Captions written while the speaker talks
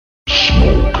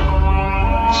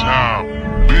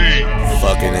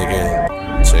fucking nigga.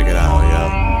 Check it out, yo.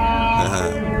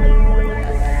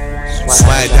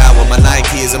 Swagged out with my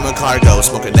Nikes and my cargo,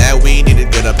 smoking that weed,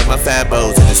 needed good up in my fat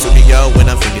bows. In the studio when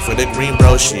I'm feeding for the green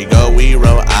bro, she go we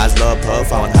roll, eyes love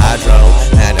puff on hydro.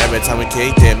 And every time we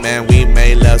kicked it, man, we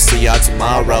made love, see y'all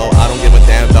tomorrow. I don't give a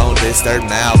damn, don't disturb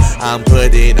now. I'm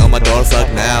putting on my door, fuck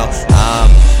now.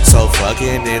 I'm so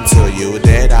fucking into you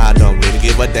that I don't really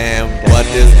give a damn what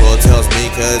this world tells me,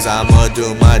 cause I'ma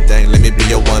do my thing, let me be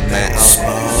your one man.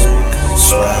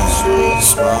 Swag,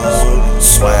 smoke,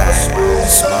 swag,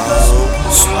 smoke,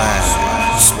 swag,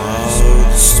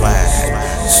 smoke, swag,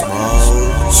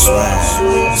 smoke,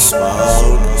 swag,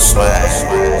 smoke, swag,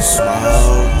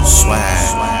 smoke,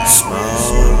 swag,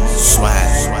 smoke,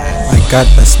 swag. I got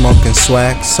that smoking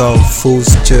swag, so fools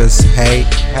just hate,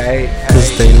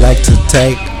 cause they like to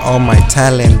take all my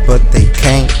talent, but they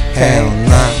can't. Hell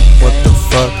nah, what the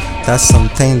fuck? That's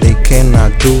something they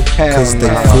cannot do, cause they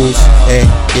fools,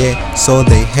 yeah, so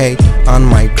they hate on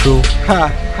my crew.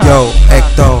 Yo,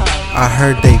 Ectoh, I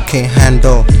heard they can't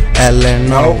handle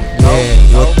LNO,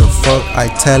 yeah, what the fuck? I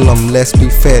tell them let's be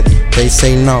fit, they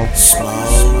say no.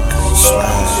 Smoke,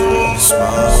 swag,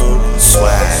 smoke,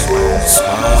 swag,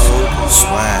 smoke,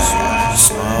 swag,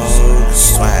 smoke,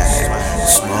 swag,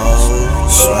 smoke,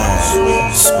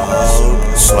 swag,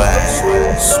 smoke,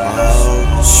 swag,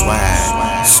 smoke, swag.